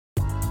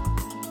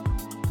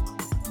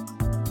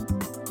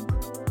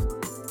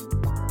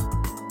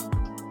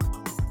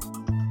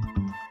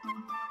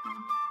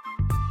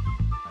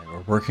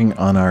Working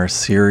on our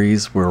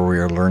series where we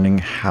are learning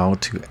how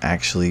to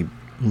actually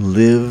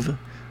live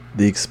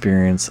the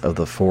experience of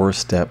the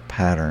 4-step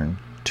pattern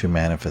to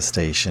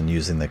manifestation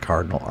using the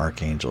cardinal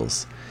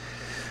archangels.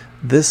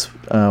 This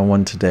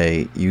one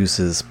today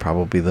uses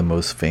probably the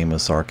most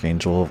famous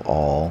archangel of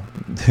all,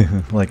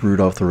 like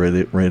Rudolph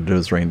the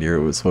Red-Nosed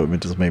Reindeer was what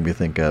it just made me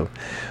think of.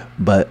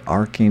 But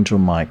Archangel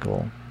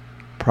Michael,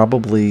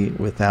 probably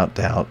without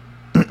doubt,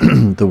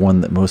 the one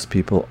that most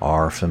people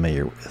are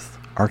familiar with.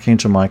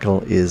 Archangel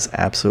Michael is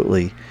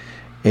absolutely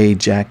a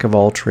jack of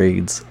all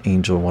trades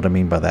angel. What I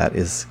mean by that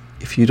is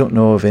if you don't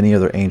know of any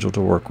other angel to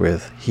work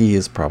with, he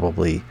is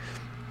probably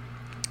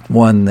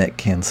one that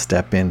can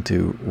step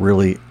into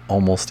really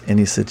almost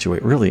any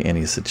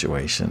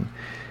situation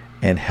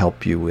and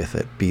help you with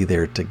it, be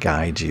there to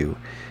guide you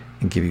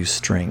and give you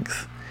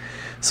strength.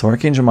 So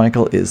Archangel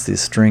Michael is the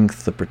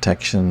strength, the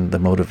protection, the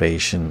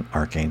motivation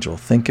archangel.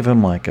 Think of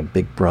him like a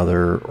big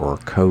brother or a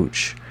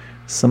coach,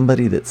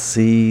 somebody that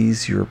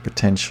sees your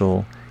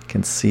potential,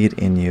 can see it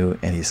in you,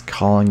 and he's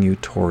calling you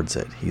towards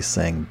it. He's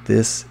saying,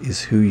 this is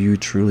who you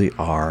truly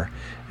are,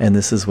 and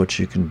this is what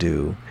you can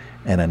do,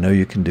 and I know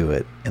you can do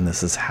it, and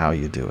this is how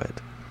you do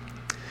it.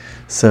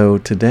 So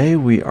today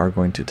we are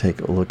going to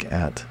take a look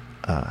at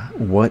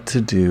what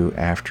to do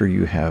after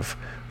you have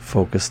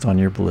focused on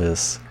your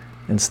bliss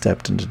and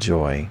stepped into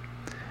joy,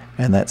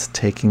 and that's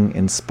taking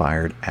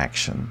inspired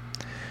action.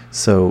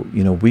 So,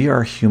 we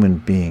are human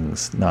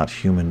beings, not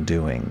human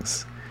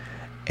doings.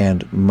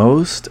 And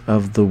most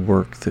of the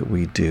work that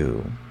we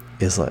do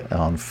is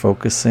on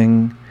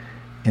focusing,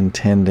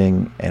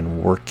 intending,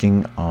 and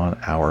working on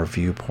our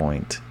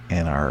viewpoint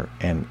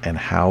and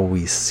how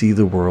we see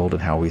the world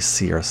and how we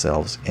see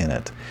ourselves in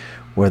it.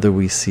 Whether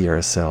we see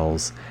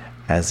ourselves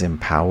as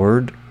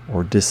empowered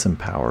or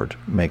disempowered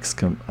makes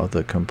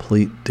the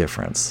complete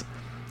difference.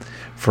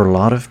 For a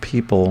lot of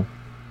people,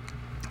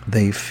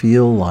 they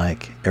feel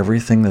like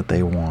everything that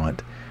they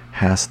want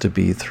has to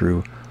be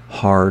through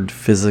hard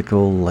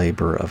physical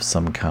labor of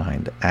some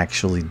kind,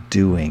 actually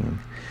doing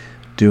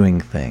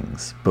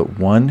things. But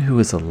one who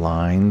is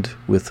aligned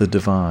with the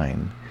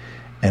divine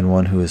and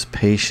one who is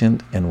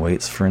patient and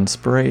waits for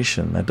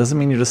inspiration. That doesn't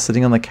mean you're just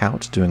sitting on the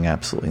couch doing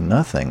absolutely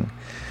nothing,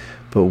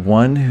 but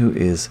one who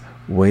is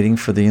waiting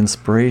for the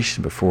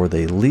inspiration before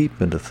they leap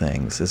into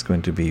things is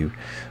going to be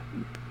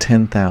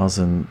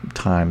 10,000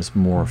 times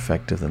more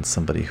effective than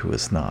somebody who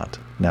is not.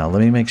 Now, let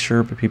me make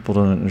sure that people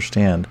don't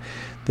understand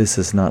this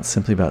is not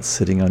simply about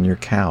sitting on your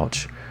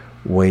couch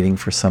waiting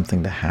for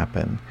something to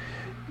happen.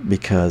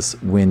 Because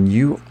when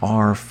you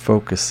are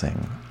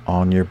focusing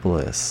on your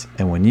bliss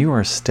and when you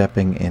are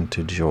stepping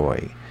into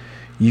joy,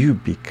 you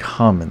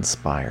become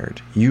inspired.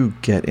 You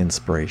get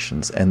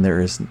inspirations, and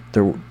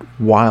the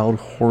wild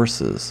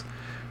horses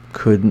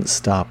couldn't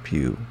stop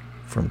you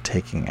from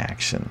taking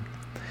action.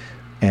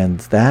 And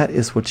that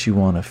is what you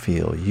want to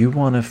feel. You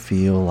want to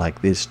feel like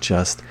it's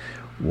just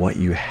what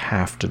you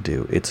have to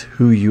do. It's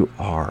who you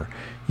are.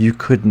 You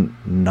couldn't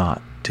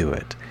not do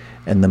it.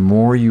 And the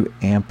more you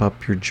amp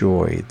up your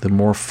joy, the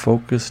more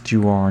focused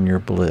you are on your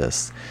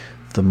bliss,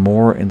 the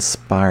more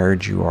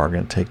inspired you are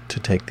going to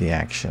take the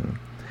action.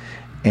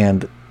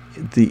 And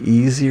the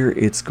easier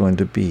it's going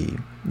to be.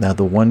 Now,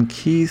 the one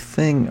key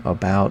thing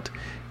about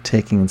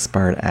taking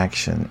inspired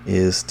action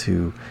is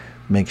to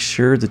make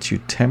sure that you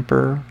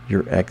temper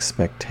your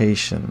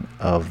expectation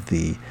of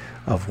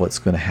what's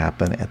going to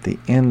happen at the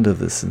end of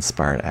this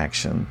inspired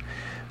action.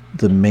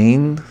 The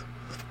main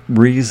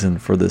reason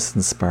for this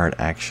inspired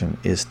action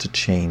is to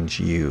change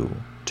you,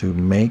 to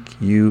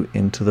make you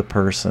into the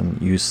person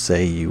you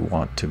say you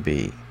want to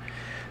be.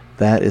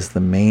 That is the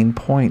main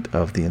point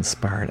of the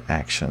inspired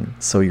action.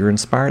 So your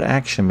inspired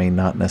action may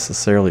not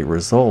necessarily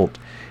result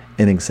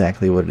in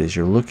exactly what it is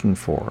you're looking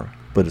for,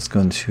 but it's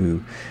going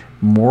to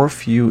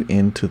morph you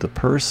into the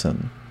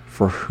person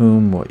for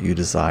whom what you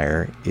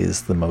desire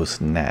is the most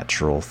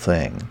natural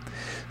thing.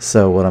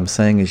 So what I'm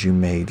saying is you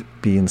may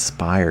be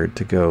inspired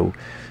to go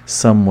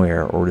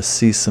somewhere or to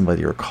see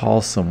somebody or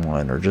call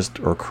someone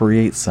or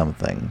create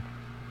something.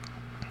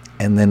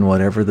 And then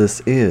whatever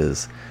this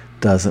is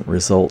doesn't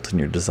result in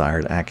your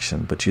desired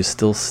action, but you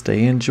still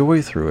stay in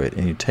joy through it,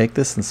 and you take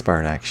this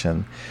inspired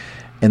action,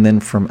 and then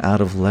from out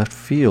of left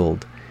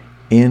field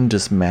in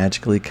just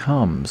magically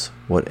comes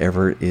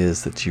whatever it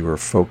is that you are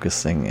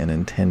focusing and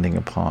intending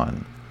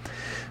upon.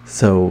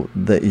 So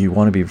that you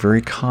want to be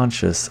very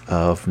conscious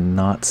of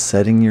not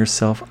setting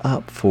yourself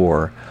up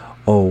for,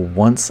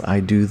 once I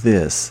do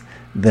this,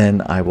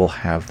 then I will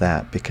have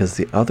that. Because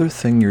the other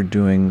thing you're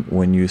doing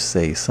when you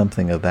say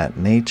something of that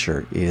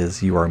nature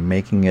is you are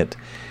making it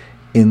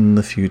in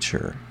the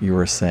future. You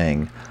are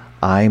saying,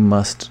 I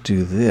must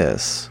do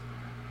this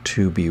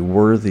to be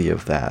worthy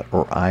of that,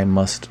 or I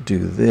must do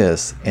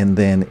this, and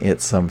then at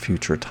some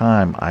future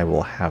time I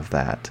will have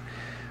that.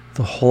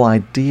 The whole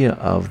idea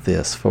of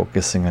this,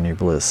 focusing on your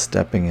bliss,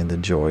 stepping into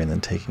joy, and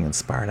then taking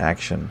inspired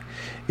action,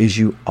 is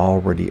you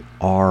already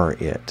are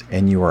it,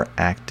 and you are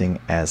acting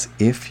as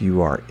if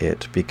you are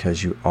it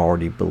because you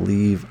already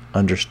believe,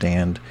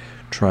 understand,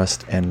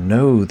 trust, and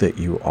know that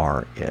you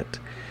are it.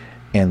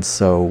 And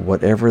so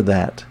whatever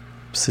that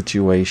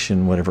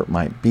situation, whatever it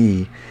might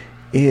be,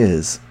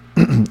 is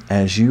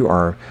as you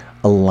are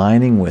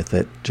aligning with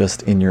it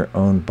just in your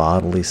own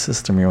bodily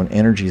system, your own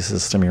energy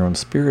system, your own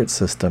spirit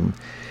system,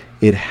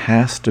 it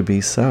has to be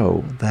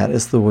so. That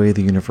is the way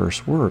the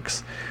universe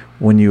works.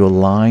 When you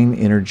align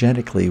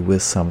energetically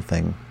with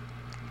something,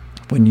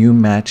 when you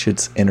match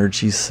its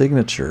energy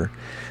signature,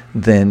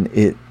 then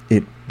it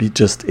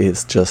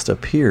just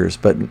appears.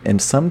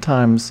 And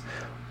sometimes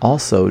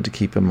also to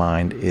keep in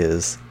mind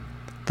is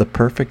the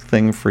perfect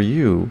thing for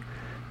you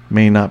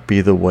may not be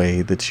the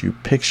way that you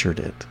pictured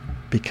it,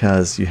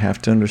 because you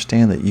have to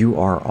understand that you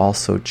are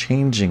also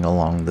changing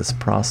along this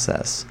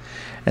process.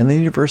 And the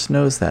universe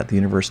knows that. The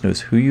universe knows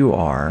who you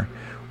are,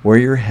 where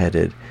you're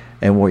headed,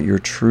 and what your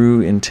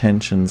true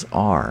intentions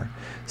are.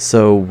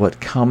 So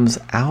what comes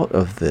out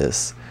of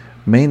this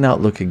may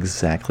not look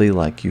exactly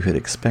like you had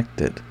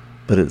expected,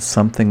 but it's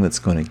something that's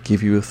going to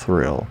give you a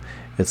thrill.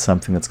 It's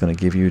something that's going to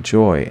give you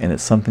joy, and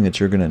it's something that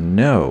you're going to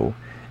know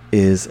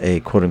is a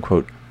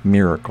quote-unquote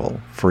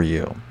miracle for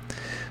you.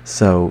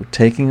 So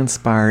taking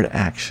inspired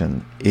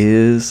action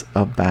is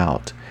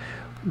about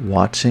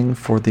watching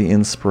for the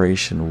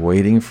inspiration,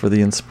 waiting for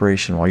the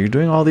inspiration while you're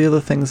doing all the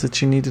other things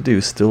that you need to do.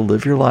 Still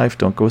live your life.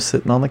 Don't go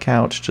sitting on the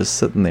couch, just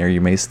sitting there.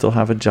 You may still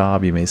have a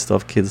job. You may still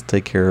have kids to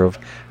take care of,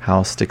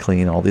 house to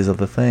clean, all these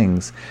other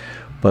things.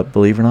 But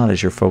believe it or not,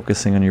 as you're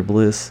focusing on your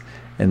bliss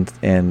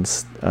and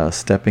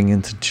stepping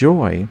into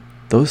joy,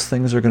 those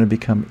things are going to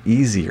become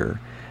easier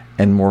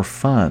and more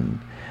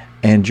fun.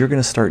 And you're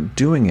going to start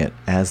doing it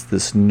as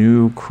this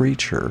new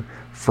creature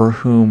for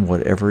whom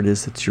whatever it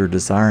is that you're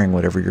desiring,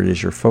 whatever it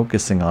is you're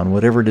focusing on,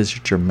 whatever it is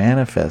that you're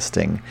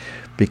manifesting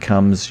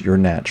becomes your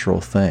natural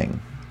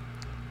thing.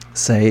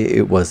 Say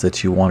it was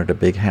that you wanted a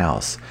big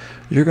house.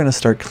 You're going to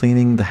start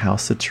cleaning the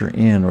house that you're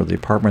in or the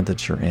apartment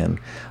that you're in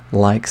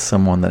like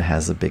someone that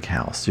has a big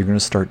house. You're going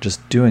to start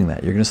just doing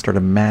that. You're going to start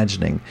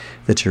imagining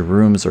that your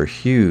rooms are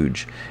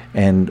huge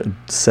and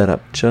set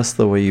up just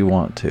the way you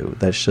want to.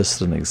 That's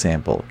just an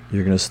example.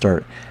 You're going to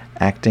start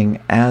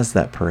acting as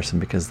that person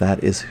because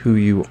that is who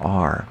you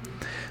are.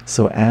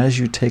 So as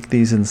you take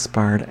these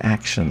inspired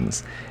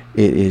actions,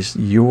 that is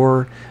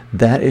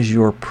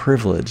your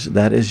privilege.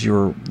 That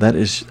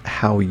is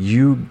how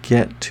you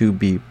get to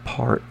be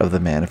part of the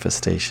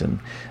manifestation.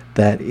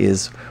 That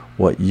is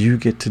what you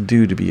get to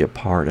do to be a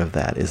part of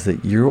that, is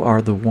that you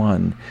are the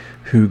one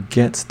who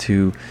gets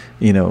to,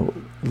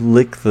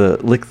 lick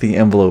the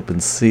envelope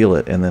and seal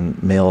it and then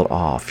mail it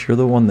off. You're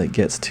the one that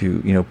gets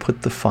to,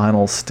 put the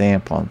final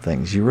stamp on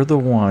things. You are the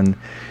one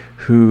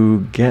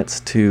who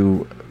gets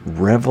to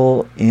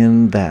revel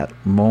in that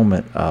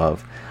moment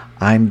of,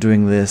 I'm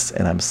doing this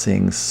and I'm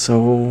seeing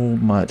so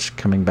much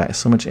coming back,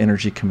 so much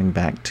energy coming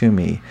back to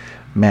me,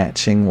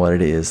 matching what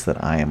it is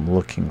that I am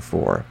looking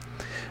for.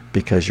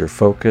 Because you're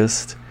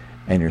focused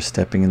and you're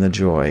stepping in the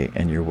joy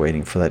and you're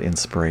waiting for that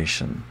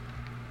inspiration.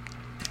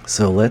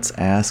 So let's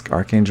ask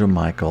Archangel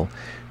Michael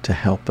to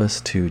help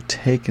us to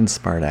take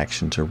inspired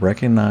action, to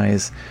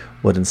recognize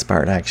what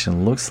inspired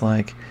action looks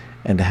like,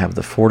 and to have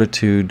the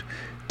fortitude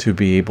to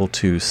be able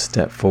to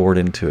step forward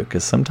into it.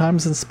 Because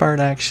sometimes inspired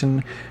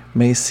action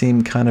may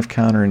seem kind of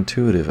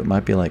counterintuitive. It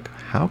might be like,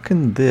 how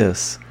can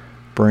this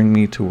bring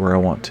me to where I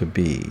want to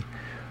be?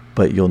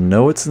 But you'll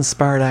know it's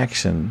inspired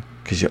action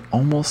because you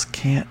almost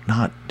can't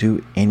not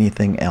do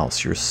anything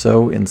else. You're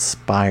so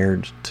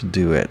inspired to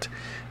do it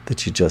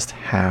that you just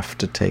have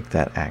to take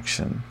that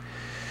action.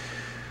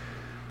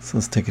 So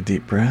let's take a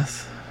deep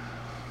breath.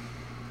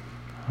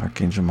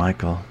 Archangel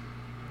Michael,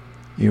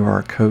 you are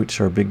our coach,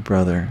 our big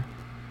brother.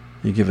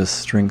 You give us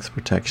strength,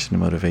 protection,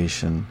 and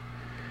motivation.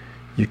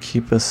 You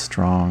keep us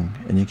strong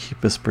and you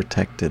keep us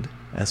protected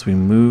as we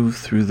move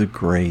through the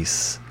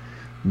grace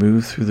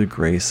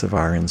of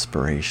our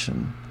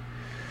inspiration.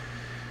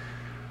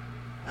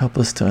 Help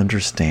us to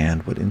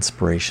understand what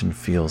inspiration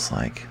feels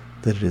like,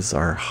 that it is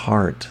our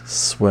heart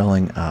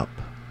swelling up,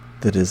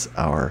 that it is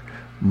our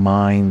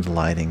mind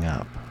lighting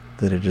up,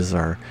 that it is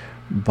our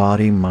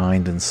body,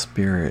 mind, and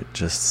spirit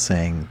just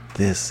saying,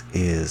 this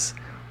is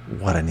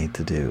what I need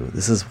to do.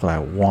 This is what I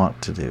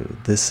want to do.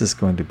 This is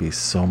going to be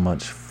so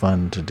much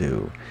fun to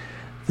do.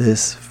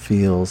 This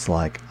feels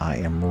like I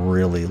am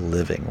really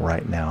living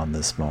right now in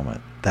this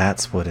moment.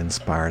 That's what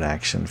inspired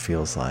action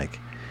feels like.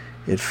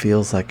 It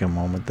feels like a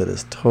moment that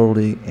is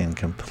totally and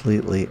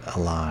completely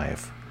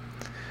alive.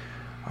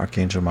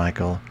 Archangel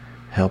Michael,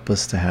 help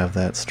us to have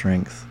that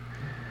strength.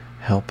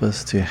 Help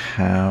us to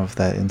have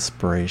that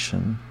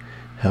inspiration.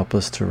 Help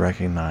us to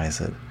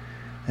recognize it.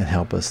 And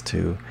help us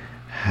to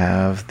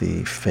have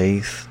the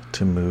faith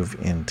to move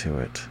into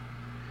it.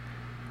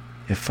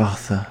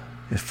 Ephatha,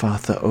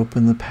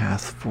 open the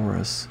path for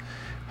us.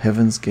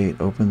 Heaven's gate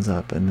opens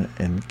up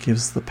and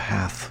gives the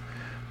path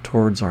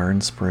towards our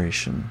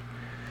inspiration.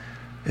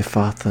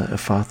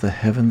 Ephatha,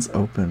 heavens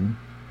open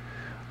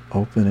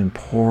and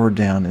pour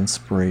down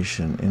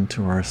inspiration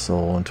into our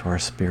soul, into our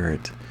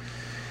spirit,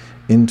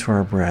 into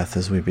our breath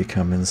as we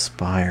become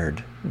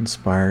inspired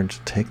to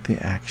take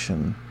the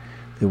action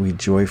that we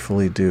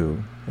joyfully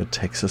do. It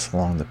takes us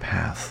along the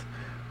path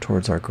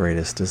towards our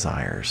greatest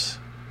desires.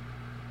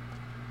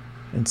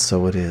 And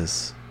so it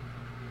is,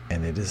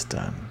 and it is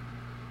done.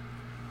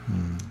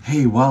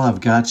 Hey, while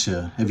I've got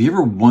you, have you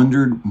ever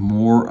wondered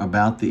more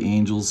about the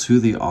angels, who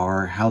they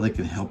are, how they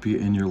can help you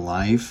in your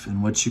life,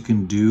 and what you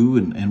can do,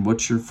 and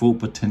what your full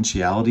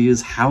potentiality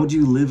is? How do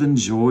you live in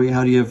joy?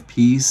 How do you have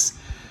peace?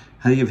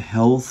 How do you have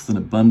health and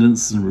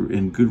abundance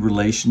and good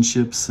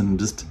relationships? And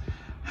just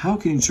how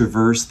can you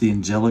traverse the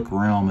angelic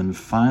realm and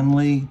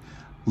finally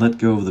let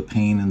go of the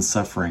pain and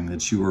suffering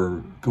that you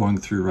are going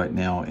through right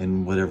now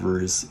in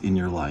whatever is in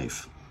your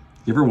life?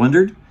 You ever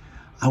wondered?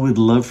 I would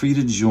love for you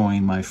to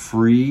join my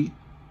free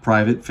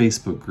private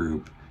Facebook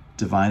group,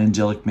 Divine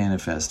Angelic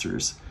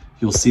Manifestors.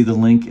 You'll see the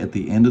link at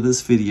the end of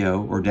this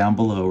video, or down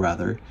below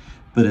rather,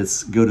 but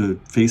go to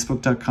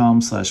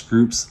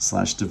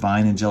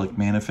facebook.com/groups/Divine Angelic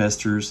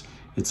Manifestors.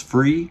 It's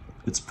free,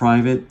 it's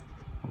private.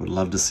 I would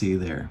love to see you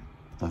there.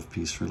 Love,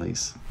 peace,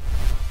 release.